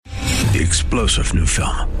the explosive new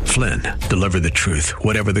film, Flynn, deliver the truth,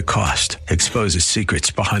 whatever the cost, exposes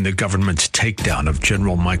secrets behind the government's takedown of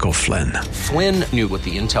General Michael Flynn. Flynn knew what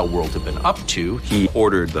the intel world had been up to. He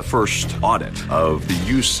ordered the first audit of the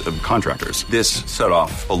use of contractors. This set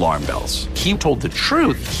off alarm bells. He told the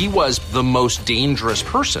truth. He was the most dangerous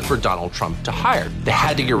person for Donald Trump to hire. They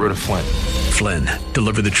had to get rid of Flynn. Flynn,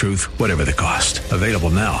 deliver the truth, whatever the cost. Available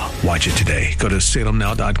now. Watch it today. Go to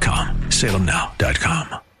salemnow.com.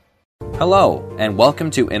 salemnow.com. Hello, and welcome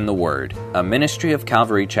to In the Word, a ministry of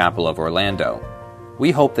Calvary Chapel of Orlando. We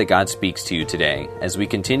hope that God speaks to you today as we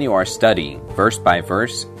continue our study, verse by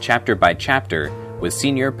verse, chapter by chapter, with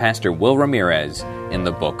Senior Pastor Will Ramirez in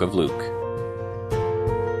the book of Luke.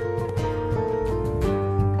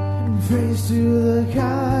 Praise to the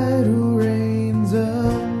God who reigns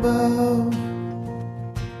above.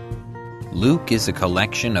 Luke is a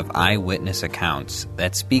collection of eyewitness accounts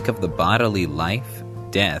that speak of the bodily life,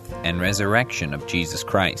 death, and resurrection of Jesus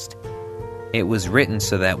Christ. It was written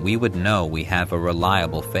so that we would know we have a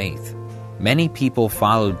reliable faith. Many people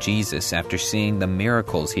followed Jesus after seeing the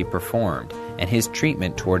miracles he performed and his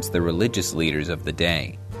treatment towards the religious leaders of the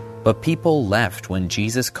day. But people left when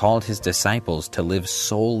Jesus called his disciples to live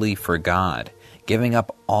solely for God, giving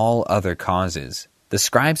up all other causes. The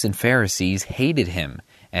scribes and Pharisees hated him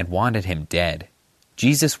and wanted him dead.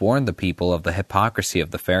 Jesus warned the people of the hypocrisy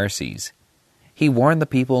of the Pharisees. He warned the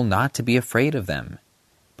people not to be afraid of them,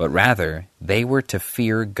 but rather they were to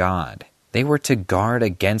fear God. They were to guard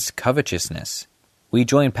against covetousness. We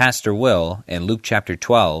join Pastor Will in Luke chapter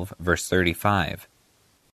 12, verse 35.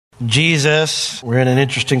 Jesus, we're in an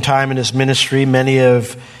interesting time in his ministry. Many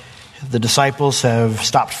of the disciples have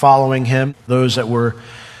stopped following him. Those that were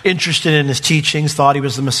interested in his teachings thought he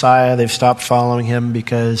was the Messiah. They've stopped following him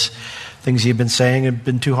because things he had been saying had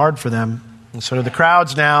been too hard for them. And so the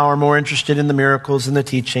crowds now are more interested in the miracles and the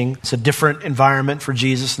teaching. It's a different environment for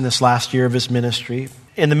Jesus in this last year of his ministry.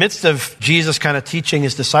 In the midst of Jesus kind of teaching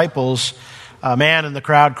his disciples, a man in the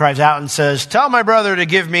crowd cries out and says, "Tell my brother to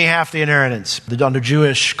give me half the inheritance." Under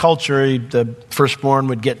Jewish culture, the firstborn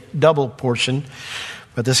would get double portion,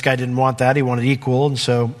 but this guy didn't want that. He wanted equal, and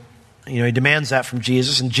so he demands that from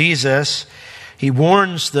Jesus. And Jesus, he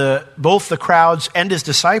warns both the crowds and his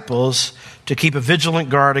disciples to keep a vigilant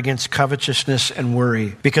guard against covetousness and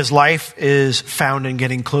worry, because life is found in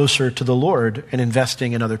getting closer to the Lord and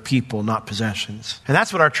investing in other people, not possessions. And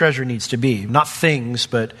that's what our treasure needs to be, not things,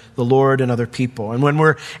 but the Lord and other people. And when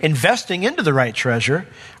we're investing into the right treasure,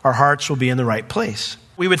 our hearts will be in the right place.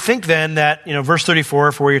 We would think then that, verse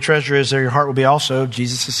 34, for where your treasure is, there your heart will be also.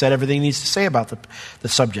 Jesus has said everything he needs to say about the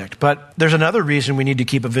subject. But there's another reason we need to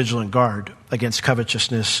keep a vigilant guard against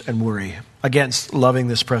covetousness and worry, against loving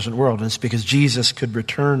this present world. And it's because Jesus could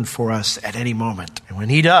return for us at any moment. And when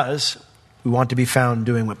he does, we want to be found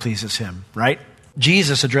doing what pleases him, right?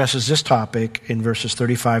 Jesus addresses this topic in verses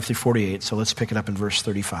 35 through 48. So let's pick it up in verse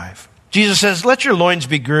 35. Jesus says, "Let your loins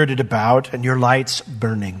be girded about and your lights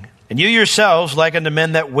burning. And you yourselves like unto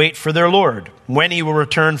men that wait for their Lord, when he will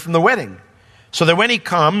return from the wedding, so that when he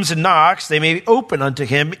comes and knocks, they may open unto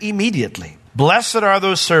him immediately. Blessed are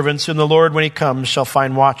those servants whom the Lord, when he comes, shall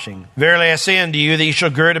find watching. Verily I say unto you, that he shall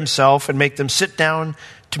gird himself and make them sit down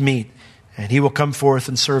to meat, and he will come forth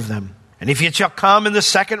and serve them. And if he shall come in the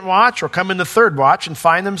second watch, or come in the third watch, and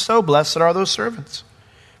find them so, blessed are those servants.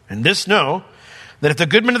 And this know, that if the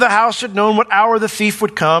goodman of the house had known what hour the thief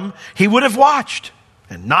would come, he would have watched,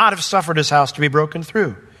 and not have suffered his house to be broken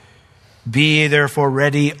through. Be ye therefore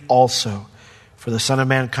ready also, for the Son of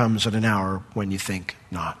Man comes at an hour when you think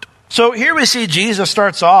not." So here we see Jesus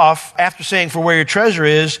starts off after saying, "For where your treasure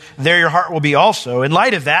is, there your heart will be also." In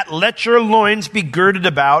light of that, let your loins be girded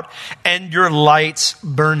about and your lights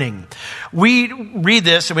burning. We read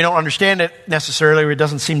this and we don't understand it necessarily, or it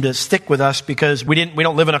doesn't seem to stick with us because we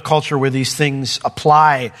don't live in a culture where these things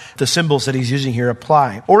apply. The symbols that he's using here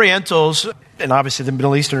apply. Orientals, and obviously the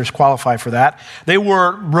Middle Easterners qualify for that, they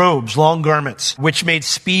wore robes, long garments, which made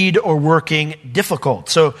speed or working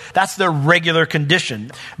difficult. So that's their regular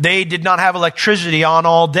condition. They did not have electricity on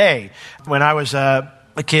all day. When I was a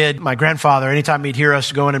kid, my grandfather, anytime he'd hear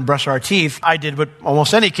us go in and brush our teeth, I did what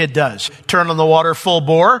almost any kid does. Turn on the water full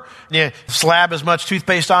bore, you slab as much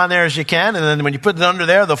toothpaste on there as you can, and then when you put it under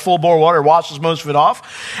there, the full bore water washes most of it off.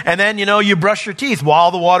 And then, you brush your teeth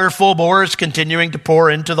while the water full bore is continuing to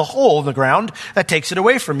pour into the hole in the ground that takes it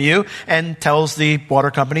away from you and tells the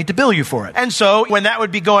water company to bill you for it. And so when that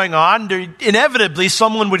would be going on, inevitably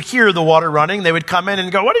someone would hear the water running. They would come in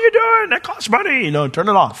and go, "What are you doing? That costs money. Turn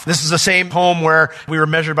it off." This is the same home where we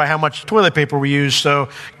were measured by how much toilet paper we used, so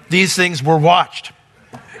these things were watched.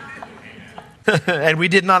 And we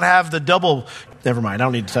did not have the double never mind. I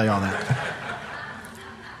don't need to tell you all that.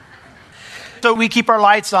 So we keep our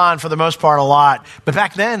lights on for the most part a lot. But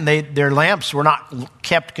back then, their lamps were not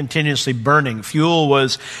kept continuously burning. Fuel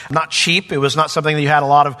was not cheap. It was not something that you had a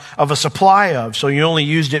lot of a supply of. So you only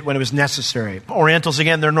used it when it was necessary. Orientals,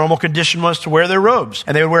 again, their normal condition was to wear their robes.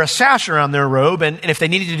 And they would wear a sash around their robe. And if they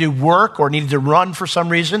needed to do work or needed to run for some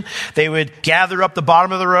reason, they would gather up the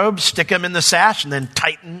bottom of the robe, stick them in the sash, and then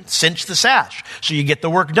cinch the sash. So you get the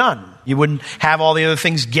work done. You wouldn't have all the other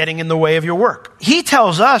things getting in the way of your work. He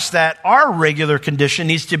tells us that our regular condition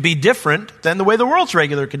needs to be different than the way the world's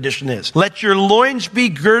regular condition is. Let your loins be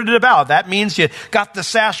girded about. That means you got the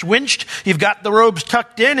sash winched, you've got the robes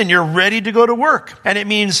tucked in, and you're ready to go to work. And it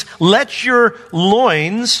means let your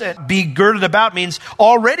loins be girded about means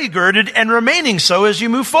already girded and remaining so as you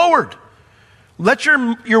move forward. Let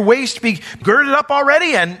your waist be girded up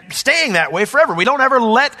already and staying that way forever. We don't ever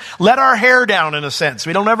let our hair down, in a sense.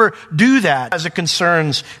 We don't ever do that as it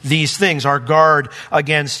concerns these things, our guard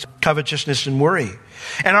against covetousness and worry.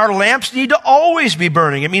 And our lamps need to always be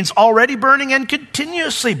burning. It means already burning and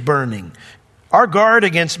continuously burning. Our guard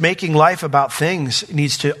against making life about things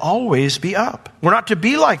needs to always be up. We're not to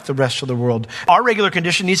be like the rest of the world. Our regular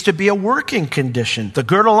condition needs to be a working condition. The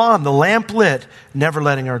girdle on, the lamp lit, never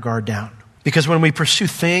letting our guard down. Because when we pursue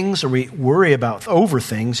things or we worry about over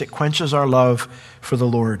things, it quenches our love for the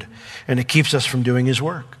Lord and it keeps us from doing his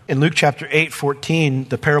work. In Luke chapter 8:14,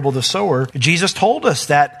 the parable of the sower, Jesus told us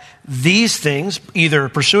that these things, either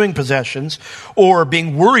pursuing possessions or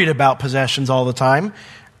being worried about possessions all the time,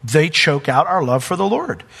 they choke out our love for the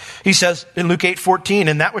Lord. He says in Luke 8:14,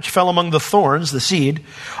 and that which fell among the thorns, the seed,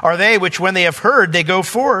 are they which when they have heard, they go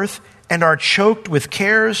forth and are choked with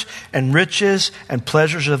cares and riches and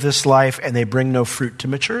pleasures of this life, and they bring no fruit to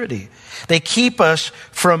maturity. They keep us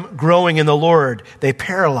from growing in the Lord. They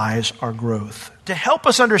paralyze our growth. To help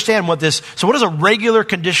us understand what does a regular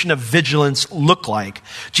condition of vigilance look like?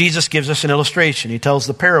 Jesus gives us an illustration. He tells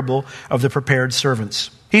the parable of the prepared servants.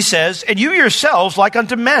 He says, and you yourselves like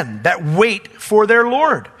unto men that wait for their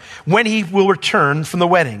Lord, when he will return from the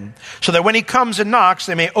wedding, so that when he comes and knocks,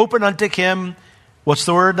 they may open unto him. What's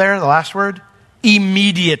the word there? The last word?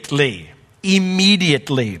 Immediately.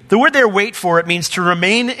 Immediately. The word there, wait for, it means to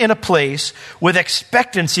remain in a place with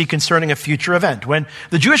expectancy concerning a future event. When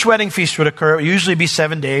the Jewish wedding feast would occur, it would usually be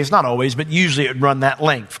 7 days, not always, but usually it would run that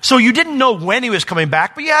length. So you didn't know when he was coming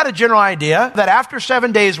back, but you had a general idea that after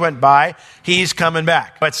 7 days went by, he's coming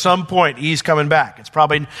back. At some point, he's coming back. It's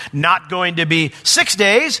probably not going to be 6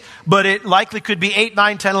 days, but it likely could be 8,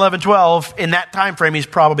 9, 10, 11, 12. In that time frame, he's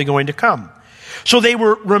probably going to come. So they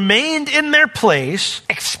remained in their place,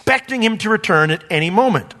 expecting him to return at any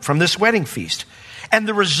moment from this wedding feast. And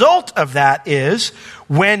the result of that is,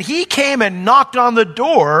 when he came and knocked on the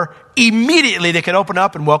door, immediately they could open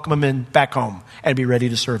up and welcome him in back home and be ready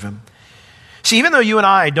to serve him. See, even though you and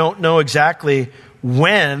I don't know exactly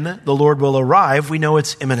when the Lord will arrive, we know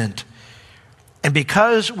it's imminent. And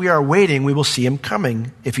because we are waiting, we will see him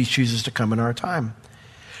coming if he chooses to come in our time.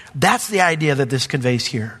 That's the idea that this conveys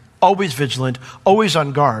here. Always vigilant, always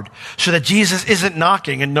on guard, so that Jesus isn't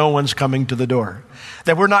knocking and no one's coming to the door.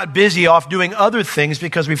 That we're not busy off doing other things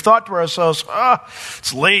because we've thought to ourselves,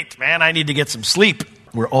 it's late, man, I need to get some sleep.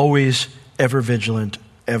 We're always ever vigilant,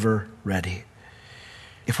 ever ready.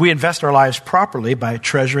 If we invest our lives properly by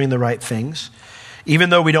treasuring the right things,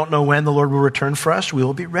 even though we don't know when the Lord will return for us, we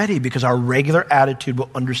will be ready because our regular attitude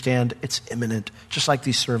will understand it's imminent, just like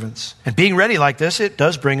these servants. And being ready like this, it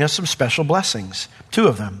does bring us some special blessings. 2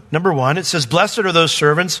 of them. Number 1, it says, blessed are those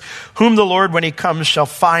servants whom the Lord, when he comes, shall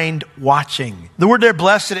find watching. The word there,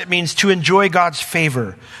 blessed, it means to enjoy God's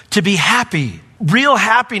favor, to be happy. Real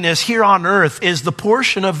happiness here on earth is the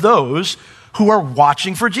portion of those who are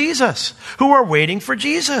watching for Jesus, who are waiting for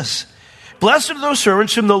Jesus. Blessed are those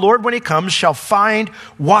servants whom the Lord, when he comes, shall find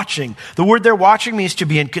watching. The word there, watching, means to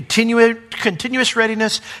be in continuous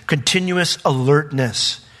readiness, continuous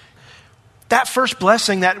alertness. That first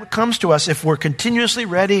blessing that comes to us if we're continuously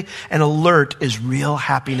ready and alert is real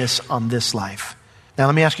happiness on this life. Now,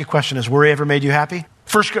 let me ask you a question. Has worry ever made you happy?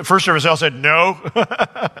 First service, all said, no.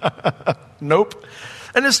 Nope.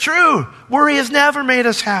 And it's true. Worry has never made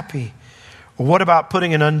us happy. Or what about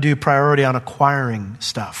putting an undue priority on acquiring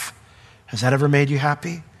stuff? Has that ever made you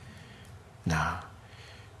happy? No.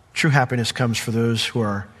 True happiness comes for those who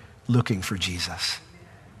are looking for Jesus.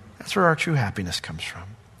 That's where our true happiness comes from.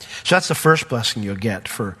 So that's the first blessing you'll get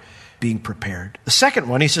for being prepared. The second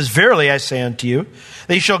one, he says, verily I say unto you,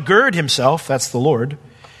 that he shall gird himself, that's the Lord,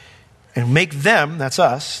 and make them, that's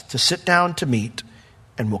us, to sit down to meat,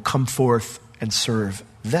 and will come forth and serve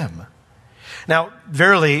them. Now,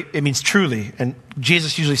 verily, it means truly. And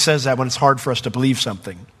Jesus usually says that when it's hard for us to believe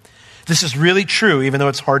something. This is really true, even though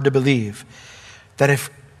it's hard to believe. That if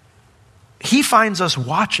he finds us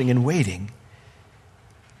watching and waiting,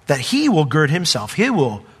 that he will gird himself. He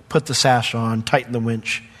will put the sash on, tighten the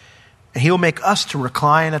winch, and he will make us to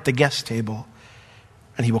recline at the guest table,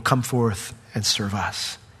 and he will come forth and serve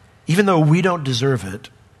us. Even though we don't deserve it,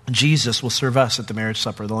 Jesus will serve us at the marriage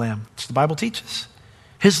supper of the Lamb. That's what the Bible teaches.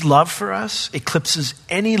 His love for us eclipses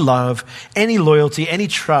any love, any loyalty, any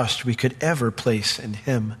trust we could ever place in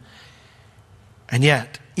him. And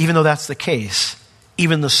yet, even though that's the case,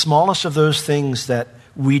 even the smallest of those things that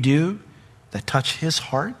we do that touch his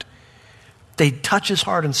heart, they touch his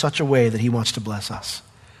heart in such a way that he wants to bless us.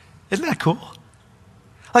 Isn't that cool?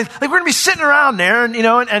 Like we're going to be sitting around there,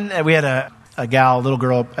 and we had a gal, a little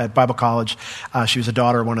girl at Bible college. She was a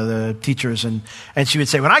daughter of one of the teachers, and she would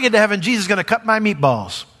say, when I get to heaven, Jesus is going to cut my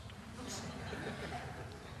meatballs.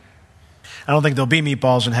 I don't think there'll be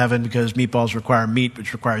meatballs in heaven because meatballs require meat,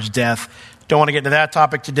 which requires death. Don't want to get into that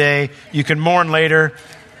topic today. You can mourn later.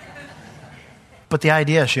 But the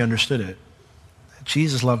idea, she understood it.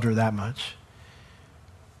 Jesus loved her that much.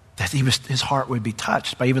 That his heart would be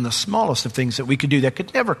touched by even the smallest of things that we could do that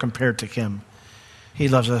could never compare to him. He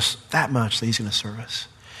loves us that much that he's going to serve us.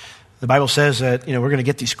 The Bible says that, we're going to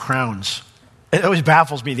get these crowns. It always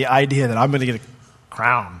baffles me, the idea that I'm going to get a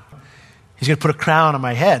crown. He's going to put a crown on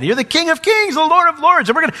my head. You're the King of Kings, the Lord of Lords.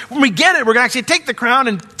 And when we get it, we're going to actually take the crown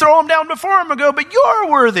and throw him down before him and go, but you're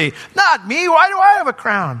worthy, not me. Why do I have a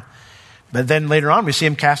crown? But then later on, we see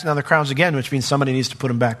him casting down the crowns again, which means somebody needs to put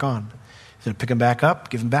him back on. He's going to pick him back up,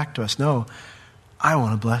 give him back to us. No, I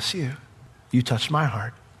want to bless you. You touched my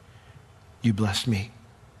heart. You blessed me.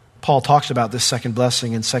 Paul talks about this second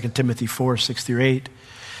blessing in 2 Timothy 4, 6-8.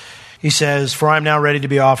 He says, for I am now ready to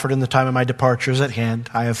be offered, and the time of my departure is at hand.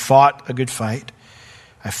 I have fought a good fight.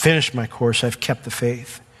 I have finished my course. I have kept the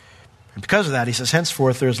faith. And because of that, he says,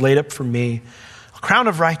 henceforth there is laid up for me a crown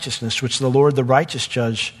of righteousness, which the Lord, the righteous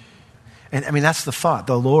judge. And that's the thought,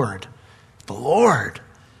 the Lord,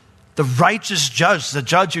 the righteous judge, the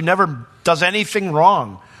judge who never does anything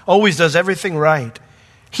wrong, always does everything right.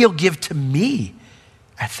 He'll give to me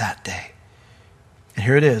at that day. And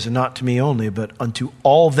here it is, and not to me only, but unto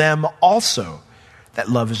all them also that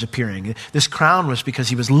love is appearing. This crown was because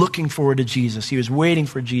he was looking forward to Jesus. He was waiting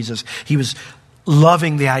for Jesus. He was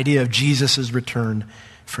loving the idea of Jesus' return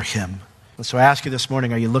for him. And so I ask you this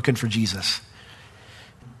morning, are you looking for Jesus?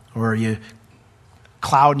 Or are you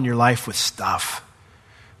clouding your life with stuff,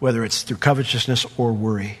 whether it's through covetousness or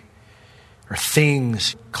worry, or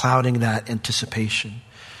things clouding that anticipation?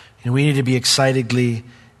 We need to be excitedly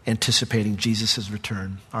anticipating Jesus'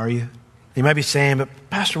 return. Are you? You might be saying, but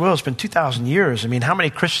Pastor Will, it's been 2,000 years. How many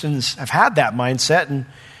Christians have had that mindset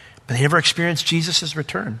but they never experienced Jesus'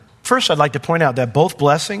 return? First, I'd like to point out that both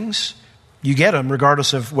blessings, you get them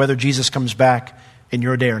regardless of whether Jesus comes back in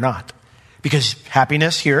your day or not. Because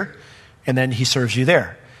happiness here, and then he serves you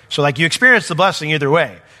there. So you experience the blessing either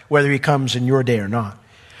way, whether he comes in your day or not.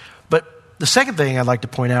 But the second thing I'd like to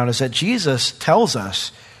point out is that Jesus tells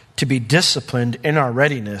us to be disciplined in our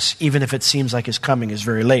readiness, even if it seems like his coming is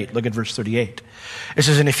very late. Look at verse 38. It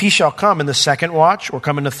says, and if he shall come in the second watch or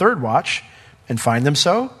come in the third watch and find them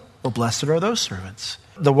so, well, blessed are those servants.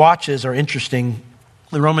 The watches are interesting.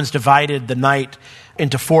 The Romans divided the night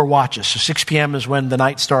into 4 watches. So 6 p.m. is when the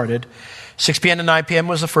night started. 6 p.m. to 9 p.m.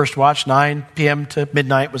 was the first watch. 9 p.m. to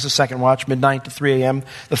midnight was the second watch. Midnight to 3 a.m.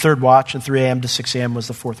 the third watch. And 3 a.m. to 6 a.m. was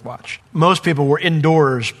the fourth watch. Most people were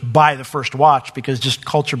indoors by the first watch because just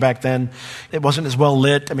culture back then, it wasn't as well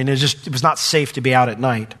lit. It was not safe to be out at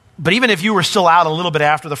night. But even if you were still out a little bit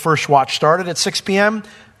after the first watch started at 6 p.m.,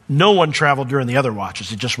 no one traveled during the other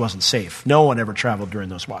watches. It just wasn't safe. No one ever traveled during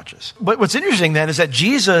those watches. But what's interesting then is that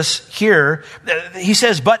Jesus here, he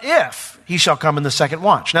says, but if he shall come in the second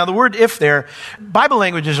watch. Now the word if there, Bible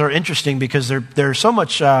languages are interesting because they're so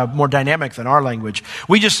much more dynamic than our language.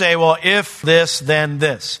 We just say, well, if this, then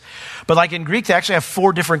this. But in Greek, they actually have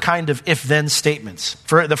 4 different kind of if-then statements.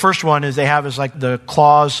 For the first one is the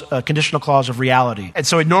clause, conditional clause of reality. And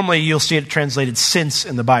so normally you'll see it translated since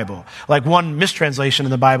in the Bible. One mistranslation in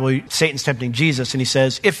the Bible, Satan's tempting Jesus and he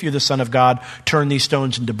says, if you're the Son of God, turn these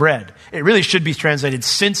stones into bread. It really should be translated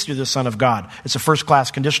since you're the Son of God. It's a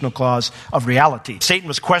first-class conditional clause of reality. Satan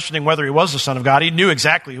was questioning whether he was the Son of God. He knew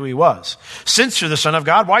exactly who he was. Since you're the Son of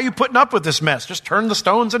God, why are you putting up with this mess? Just turn the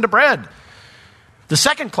stones into bread. The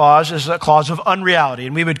second clause is a clause of unreality,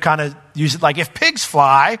 and we would kind of use it if pigs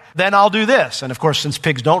fly, then I'll do this. And of course, since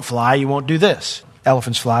pigs don't fly, you won't do this.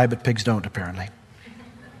 Elephants fly, but pigs don't, apparently.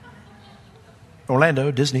 Orlando,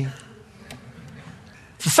 Disney.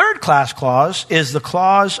 The third class clause is the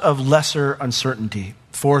clause of lesser uncertainty.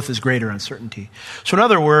 Fourth is greater uncertainty. So in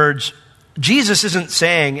other words, Jesus isn't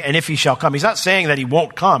saying, and if he shall come, he's not saying that he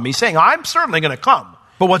won't come. He's saying, I'm certainly going to come.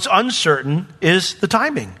 But what's uncertain is the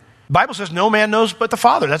timing. The Bible says no man knows but the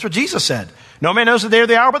Father. That's what Jesus said. No man knows the day or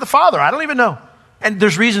the hour but the Father. I don't even know. And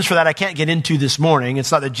there's reasons for that I can't get into this morning.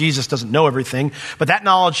 It's not that Jesus doesn't know everything, but that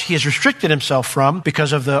knowledge he has restricted himself from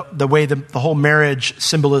because of the way the whole marriage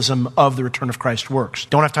symbolism of the return of Christ works.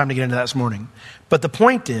 Don't have time to get into that this morning. But the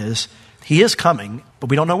point is, he is coming,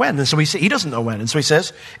 but we don't know when. And so we say he doesn't know when. And so he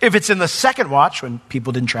says, if it's in the second watch, when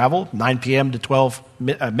people didn't travel, 9 p.m. to 12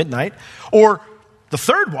 midnight, or the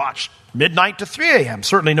third watch, midnight to 3 a.m.,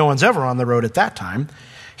 certainly no one's ever on the road at that time,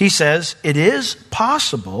 he says it is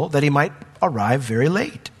possible that he might arrive very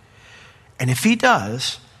late. And if he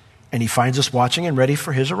does, and he finds us watching and ready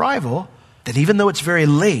for his arrival, that even though it's very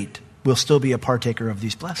late, we'll still be a partaker of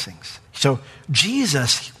these blessings. So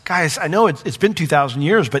Jesus, guys, I know it's been 2,000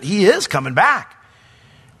 years, but he is coming back.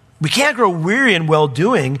 We can't grow weary in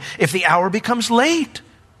well-doing if the hour becomes late.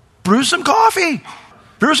 Brew some coffee.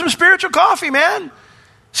 Brew some spiritual coffee, man.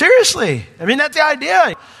 Seriously. I mean, that's the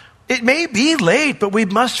idea. It may be late, but we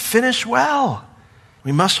must finish well.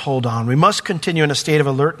 We must hold on. We must continue in a state of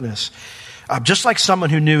alertness. Just like someone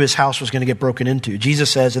who knew his house was going to get broken into. Jesus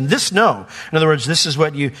says, and this know. In other words, this is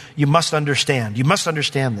what you must understand. You must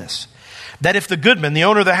understand this. That if the goodman, the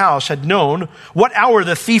owner of the house, had known what hour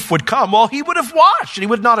the thief would come, well, he would have watched and he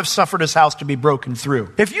would not have suffered his house to be broken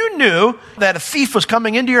through. If you knew that a thief was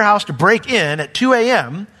coming into your house to break in at 2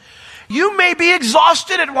 a.m., you may be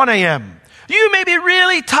exhausted at 1 a.m. You may be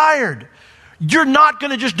really tired. You're not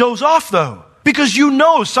going to just doze off, though, because you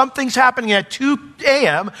know something's happening at 2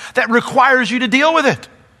 a.m. that requires you to deal with it.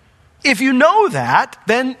 If you know that,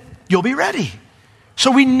 then you'll be ready.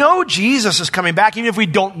 So we know Jesus is coming back, even if we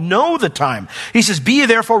don't know the time. He says, be ye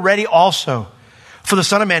therefore ready also. For the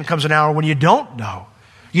Son of Man comes an hour when you don't know.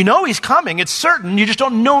 You know he's coming. It's certain. You just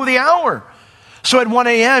don't know the hour. So at 1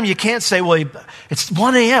 a.m., you can't say, well, it's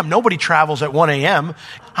 1 a.m. Nobody travels at 1 a.m.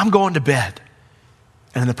 I'm going to bed.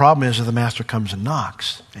 And the problem is that the master comes and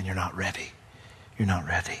knocks, and you're not ready. You're not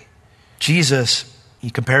ready. Jesus, he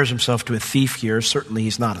compares himself to a thief here. Certainly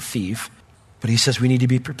he's not a thief. But he says we need to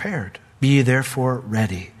be prepared. Be ye therefore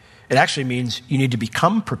ready. It actually means you need to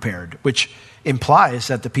become prepared, which implies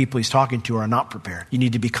that the people he's talking to are not prepared. You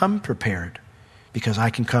need to become prepared because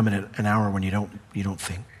I can come in an hour when you don't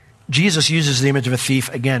think. Jesus uses the image of a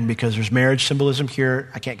thief again because there's marriage symbolism here.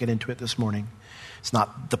 I can't get into it this morning. It's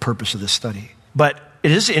not the purpose of this study. But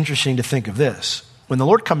it is interesting to think of this. When the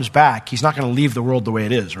Lord comes back, he's not going to leave the world the way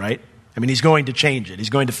it is, right? I mean, he's going to change it.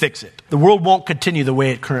 He's going to fix it. The world won't continue the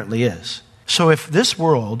way it currently is. So if this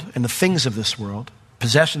world and the things of this world,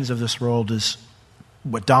 possessions of this world is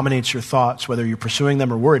what dominates your thoughts, whether you're pursuing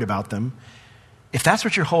them or worried about them, if that's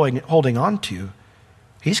what you're holding on to,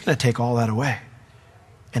 he's going to take all that away.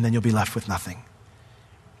 And then you'll be left with nothing.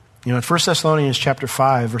 You know, in 1 Thessalonians chapter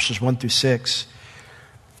 5, verses 1 through 6,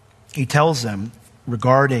 he tells them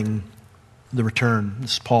regarding the return.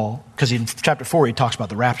 This is Paul, because in chapter 4, he talks about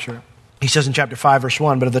the rapture. He says in chapter 5, verse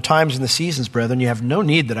 1, but of the times and the seasons, brethren, you have no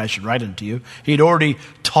need that I should write unto you. He'd already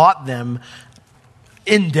taught them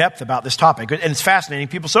in depth about this topic. And it's fascinating.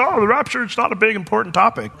 People say, the rapture, it's not a big, important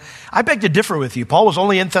topic. I beg to differ with you. Paul was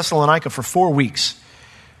only in Thessalonica for 4 weeks,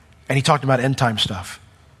 and he talked about end time stuff.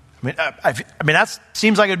 I mean, that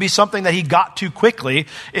seems like it would be something that he got to quickly,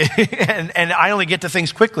 and I only get to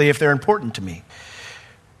things quickly if they're important to me.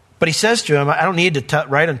 But he says to him, I don't need to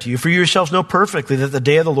write unto you, for you yourselves know perfectly that the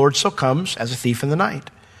day of the Lord so comes as a thief in the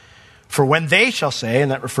night. For when they shall say,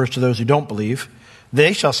 and that refers to those who don't believe,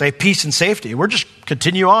 they shall say peace and safety. We're just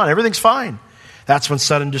continue on. Everything's fine. That's when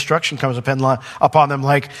sudden destruction comes upon them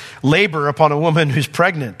like labor upon a woman who's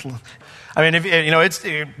pregnant. I mean, you know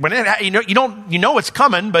it's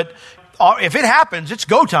coming, but if it happens, it's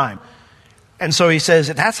go time. And so he says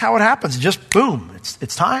that's how it happens. Just boom,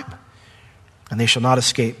 it's time. And they shall not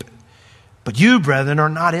escape. But you, brethren, are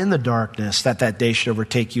not in the darkness, that day should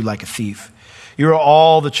overtake you like a thief. You are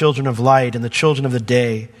all the children of light and the children of the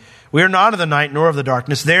day. We are not of the night nor of the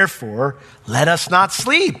darkness. Therefore, let us not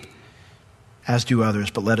sleep, as do others,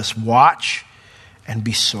 but let us watch and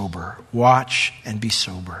be sober. Watch and be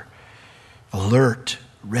sober. Alert,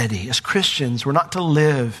 ready. As Christians, we're not to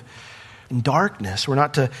live in darkness. We're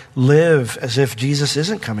not to live as if Jesus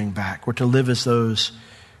isn't coming back. We're to live as those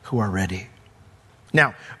who are ready.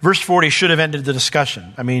 Now, verse 40 should have ended the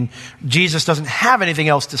discussion. I mean, Jesus doesn't have anything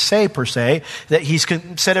else to say per se. That he's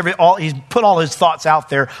put all his thoughts out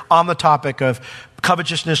there on the topic of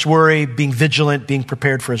covetousness, worry, being vigilant, being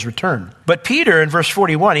prepared for his return. But Peter, in verse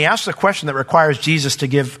 41, he asks a question that requires Jesus to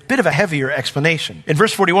give a bit of a heavier explanation. In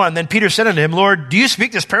verse 41, then Peter said unto him, Lord, do you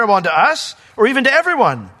speak this parable unto us, or even to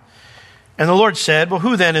everyone? And the Lord said, well,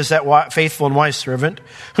 who then is that faithful and wise servant,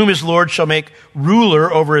 whom his Lord shall make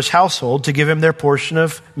ruler over his household, to give him their portion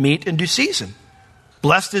of meat in due season?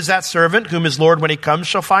 Blessed is that servant, whom his Lord, when he comes,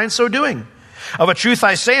 shall find so doing. Of a truth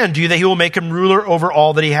I say unto you, that he will make him ruler over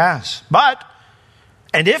all that he has.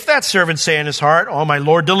 And if that servant say in his heart, oh, my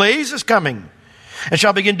Lord delays his coming, and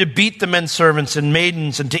shall begin to beat the men servants and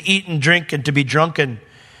maidens, and to eat and drink, and to be drunken,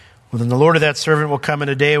 well, then the Lord of that servant will come in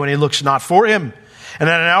a day when he looks not for him, and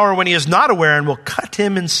at an hour when he is not aware, and will cut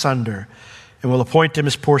him in sunder, and will appoint him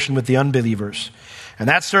his portion with the unbelievers. And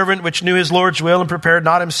that servant which knew his Lord's will, and prepared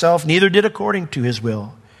not himself, neither did according to his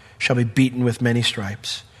will, shall be beaten with many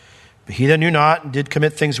stripes. But he that knew not, and did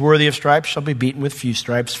commit things worthy of stripes, shall be beaten with few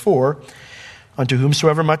stripes. For unto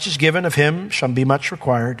whomsoever much is given, of him shall be much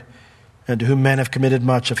required. And to whom men have committed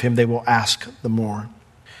much, of him they will ask the more.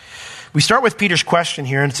 We start with Peter's question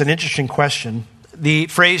here, and it's an interesting question. The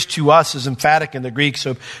phrase to us is emphatic in the Greek,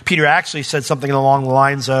 so Peter actually said something along the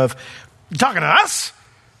lines of, you talking to us?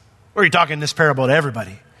 Or are you talking this parable to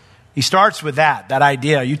everybody? He starts with that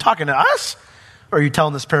idea. Are you talking to us? Or are you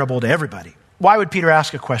telling this parable to everybody? Why would Peter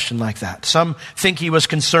ask a question like that? Some think he was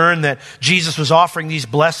concerned that Jesus was offering these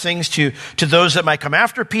blessings to those that might come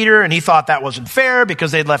after Peter, and he thought that wasn't fair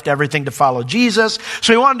because they'd left everything to follow Jesus.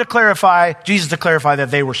 So he wanted Jesus to clarify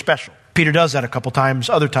that they were special. Peter does that a couple times,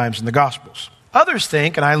 other times in the Gospels. Others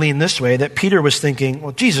think, and I lean this way, that Peter was thinking,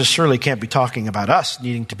 well, Jesus surely can't be talking about us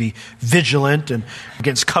needing to be vigilant and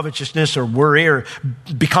against covetousness or worry or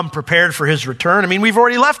become prepared for his return. I mean, we've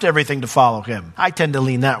already left everything to follow him. I tend to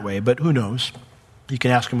lean that way, but who knows? You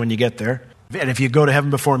can ask him when you get there. And if you go to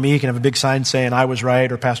heaven before me, you can have a big sign saying I was right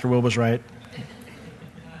or Pastor Will was right.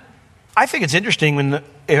 I think it's interesting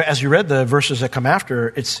as you read the verses that come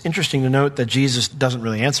after, it's interesting to note that Jesus doesn't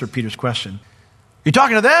really answer Peter's question. You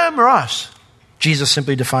talking to them or us? Jesus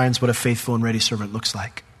simply defines what a faithful and ready servant looks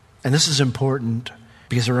like. And this is important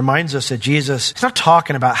because it reminds us that Jesus is not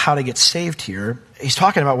talking about how to get saved here. He's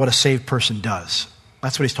talking about what a saved person does.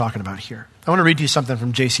 That's what he's talking about here. I want to read to you something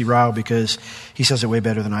from J.C. Ryle because he says it way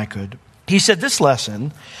better than I could. He said, this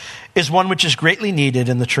lesson is one which is greatly needed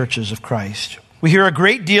in the churches of Christ. We hear a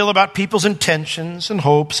great deal about people's intentions and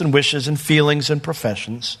hopes and wishes and feelings and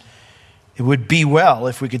professions. It would be well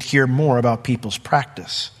if we could hear more about people's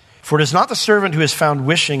practice. For it is not the servant who is found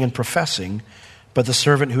wishing and professing, but the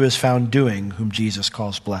servant who is found doing, whom Jesus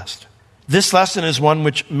calls blessed. This lesson is one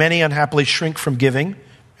which many unhappily shrink from giving,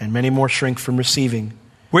 and many more shrink from receiving.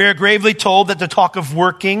 We are gravely told that the talk of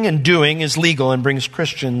working and doing is legal and brings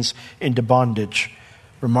Christians into bondage.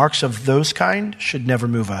 Remarks of those kind should never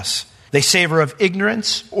move us. They savor of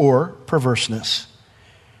ignorance or perverseness.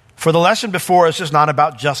 For the lesson before us is not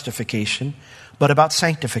about justification, but about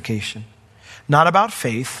sanctification. Not about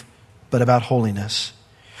faith, but about holiness.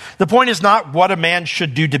 The point is not what a man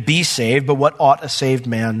should do to be saved, but what ought a saved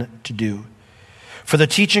man to do. For the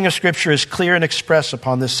teaching of Scripture is clear and express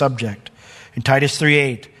upon this subject. In Titus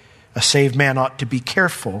 3:8, a saved man ought to be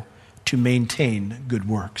careful to maintain good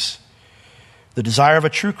works. The desire of a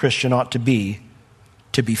true Christian ought to be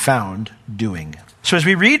found doing. So as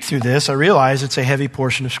we read through this, I realize it's a heavy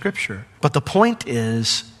portion of Scripture. But the point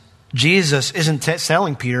is, Jesus isn't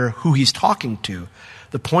telling Peter who he's talking to.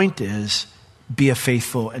 The point is, be a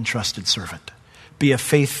faithful and trusted servant. Be a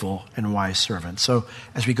faithful and wise servant. So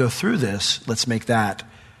as we go through this, let's make that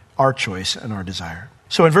our choice and our desire.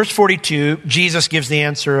 So in verse 42, Jesus gives the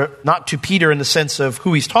answer not to Peter in the sense of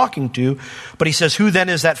who he's talking to, but he says, who then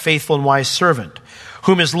is that faithful and wise servant,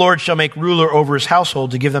 whom his Lord shall make ruler over his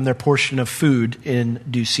household to give them their portion of food in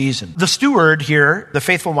due season. The steward here, the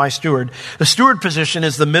faithful and wise steward, the steward position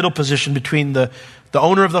is the middle position between the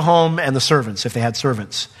owner of the home and the servants, if they had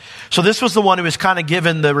servants. So this was the one who was kind of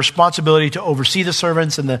given the responsibility to oversee the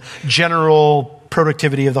servants and the general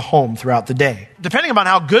productivity of the home throughout the day. Depending upon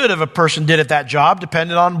how good of a person did at that job,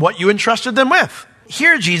 depended on what you entrusted them with.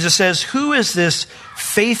 Here Jesus says, who is this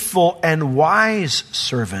faithful and wise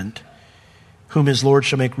servant whom his Lord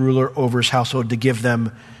shall make ruler over his household to give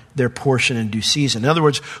them their portion in due season? In other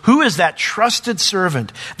words, who is that trusted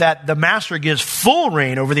servant that the master gives full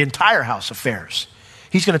reign over the entire house affairs?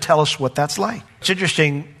 He's going to tell us what that's like. It's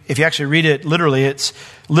interesting, if you actually read it literally, it's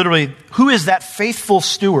literally, who is that faithful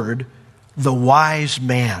steward? The wise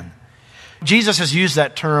man. Jesus has used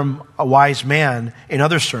that term, a wise man, in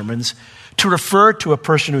other sermons to refer to a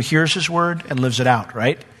person who hears his word and lives it out,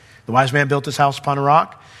 right? The wise man built his house upon a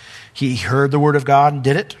rock. He heard the word of God and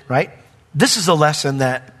did it, right? This is a lesson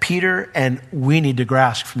that Peter and we need to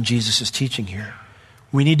grasp from Jesus' teaching here.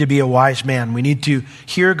 We need to be a wise man. We need to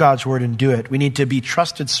hear God's word and do it. We need to be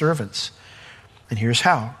trusted servants. And here's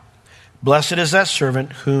how. Blessed is that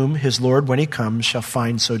servant whom his Lord, when he comes, shall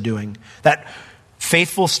find so doing. That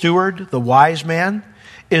faithful steward, the wise man,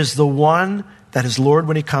 is the one that his Lord,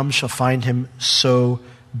 when he comes, shall find him so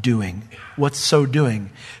doing. What's so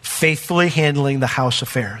doing? Faithfully handling the house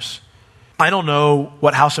affairs. I don't know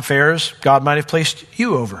what house affairs God might have placed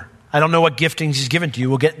you over. I don't know what giftings he's given to you.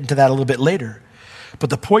 We'll get into that a little bit later. But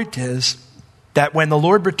the point is that when the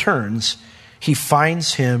Lord returns, he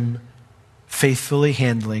finds him faithfully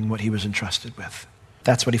handling what he was entrusted with.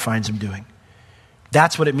 That's what he finds him doing.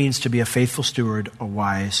 That's what it means to be a faithful steward, a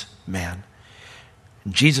wise man.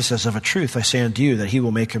 And Jesus says, of a truth, I say unto you, that he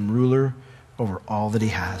will make him ruler over all that he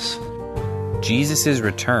has. Jesus'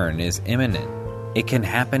 return is imminent. It can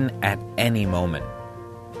happen at any moment.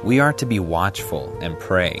 We are to be watchful and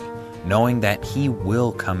pray, knowing that he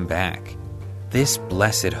will come back. This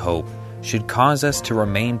blessed hope should cause us to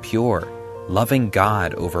remain pure, loving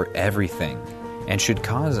God over everything, and should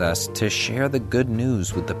cause us to share the good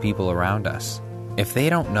news with the people around us. If they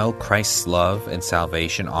don't know Christ's love and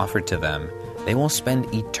salvation offered to them, they will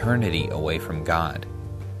spend eternity away from God.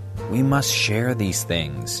 We must share these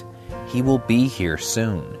things. He will be here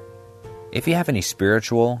soon. If you have any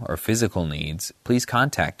spiritual or physical needs, please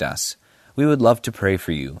contact us. We would love to pray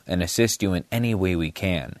for you and assist you in any way we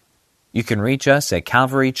can. You can reach us at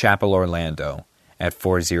Calvary Chapel Orlando at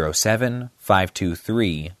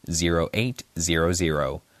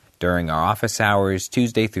 407-523-0800 during our office hours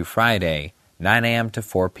Tuesday through Friday, 9 a.m. to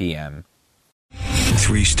 4 p.m.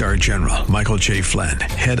 3-star General Michael J. Flynn,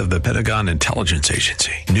 head of the Pentagon Intelligence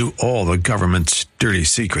Agency, knew all the government's dirty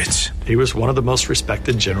secrets. He was one of the most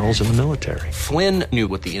respected generals in the military. Flynn knew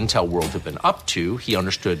what the intel world had been up to. He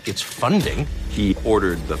understood its funding. He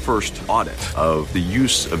ordered the first audit of the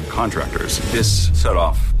use of contractors. This set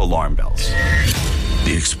off alarm bells.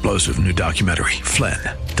 The explosive new documentary, Flynn,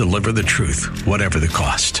 Deliver the Truth, Whatever the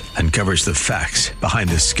Cost, uncovers the facts behind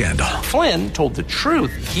this scandal. Flynn told the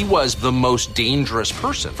truth. He was the most dangerous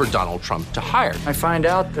person for Donald Trump to hire. I find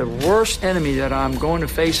out the worst enemy that I'm going to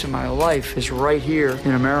face in my life is right here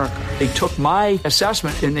in America. They took my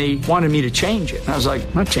assessment and they wanted me to change it. And I was like,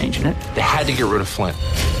 I'm not changing it. They had to get rid of Flynn.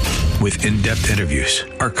 With in-depth interviews,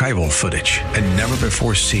 archival footage, and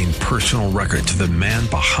never-before-seen personal records of the man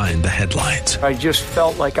behind the headlines. I just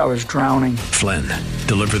felt like I was drowning. Flynn,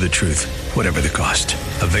 Deliver the Truth, Whatever the Cost.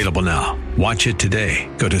 Available now. Watch it today.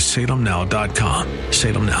 Go to salemnow.com.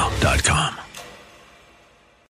 salemnow.com.